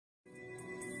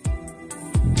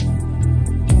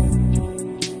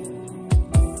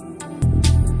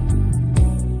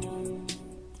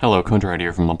Hello, Conrad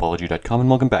here from Lumpology.com, and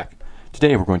welcome back.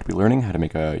 Today we're going to be learning how to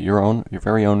make your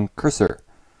very own cursor.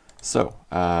 So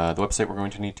the website we're going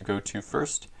to need to go to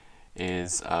first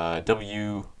is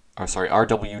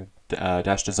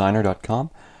rw-designer.com,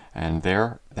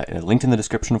 and linked in the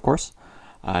description, of course.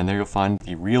 And there you'll find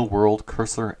the Real World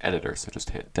Cursor Editor. So just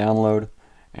hit download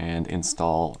and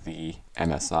install the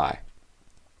MSI.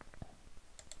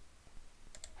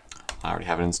 I already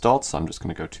have it installed, so I'm just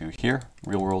going to go to here,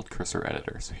 Real World Cursor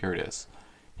Editor. So here it is.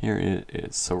 Here it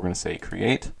is. So we're going to say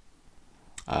create,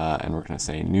 and we're going to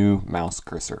say new mouse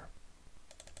cursor.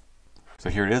 So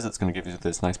here it is. It's going to give you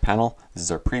this nice panel. This is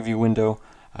our preview window.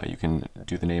 You can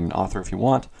do the name and author if you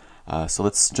want. So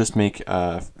let's just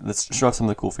let's show off some of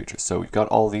the cool features. So we've got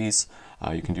all these.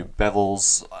 You can do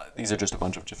bevels. These are just a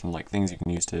bunch of different things you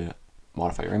can use to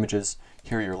modify your images.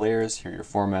 Here are your layers. Here are your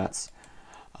formats.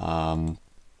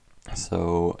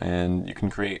 And you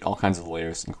can create all kinds of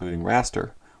layers, including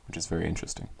raster, which is very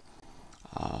interesting.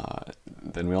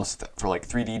 Then we also, for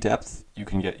 3D depth, you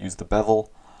can use the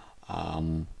bevel,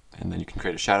 and then you can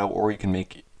create a shadow, or you can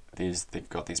make these. They've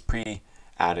got these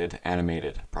pre-added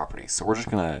animated properties. So we're just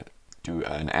gonna do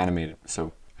an animated.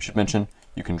 So I should mention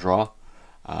you can draw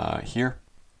here.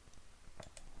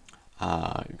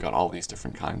 You've got all these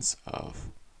different kinds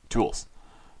of tools.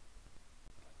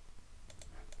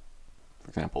 For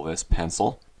example, this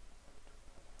pencil,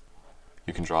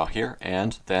 you can draw here,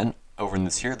 and then over in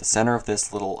the center of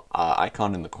this little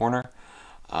icon in the corner,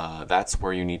 that's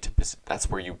where you need to. That's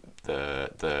where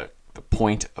the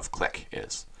point of click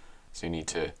is. So you need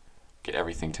to get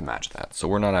everything to match that. So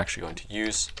we're not actually going to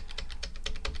use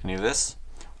any of this.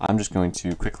 I'm just going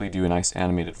to quickly do a nice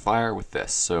animated fire with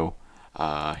this. So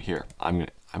here I'm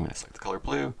gonna select the color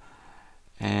blue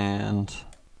and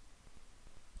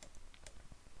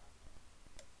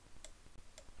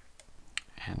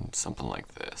something like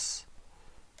this.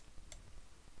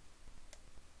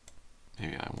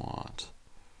 Maybe I want to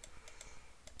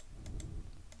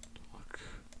look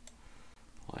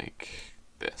like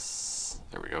this.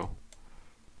 There we go.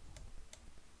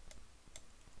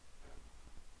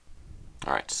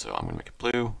 Alright, so I'm going to make it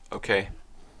blue. Okay.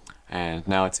 And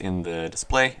now it's in the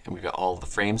display, and we've got all the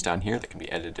frames down here that can be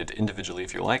edited individually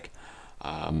if you like.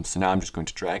 So now I'm just going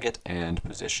to drag it and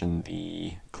position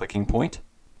the clicking point.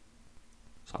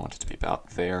 So I want it to be about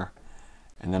there.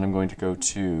 And then I'm going to go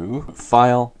to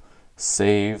File,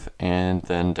 Save, and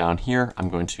then down here I'm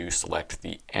going to select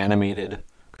the animated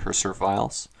cursor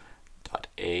files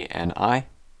 .ani, and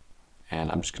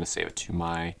I'm just going to save it to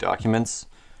my documents,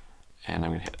 and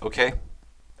I'm going to hit OK.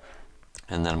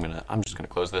 And then I'm just going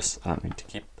to close this. I don't need to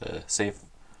keep the save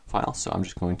file, so I'm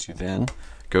just going to then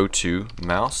go to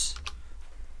mouse.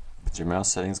 With your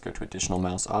mouse settings, go to additional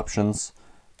mouse options,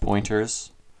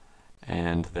 pointers,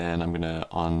 and then I'm going to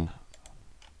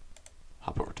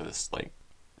hop over to this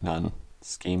none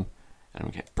scheme, and I'm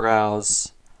going to hit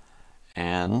browse,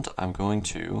 and I'm going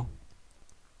to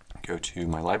go to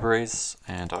my libraries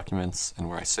and documents, and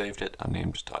where I saved it, I'm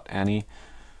named .ani,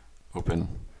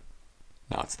 open,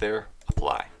 now it's there,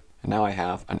 apply. And now I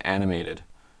have an animated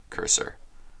cursor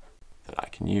that I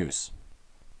can use.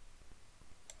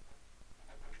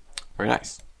 Very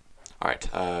nice. Alright,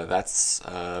 that's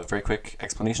a very quick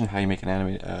explanation of how you make an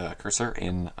animated cursor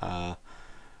in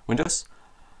Windows.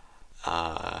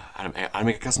 How to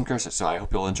make a custom cursor. So I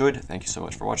hope you all enjoyed. Thank you so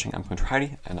much for watching. I'm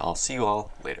Conrad, and I'll see you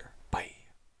all later.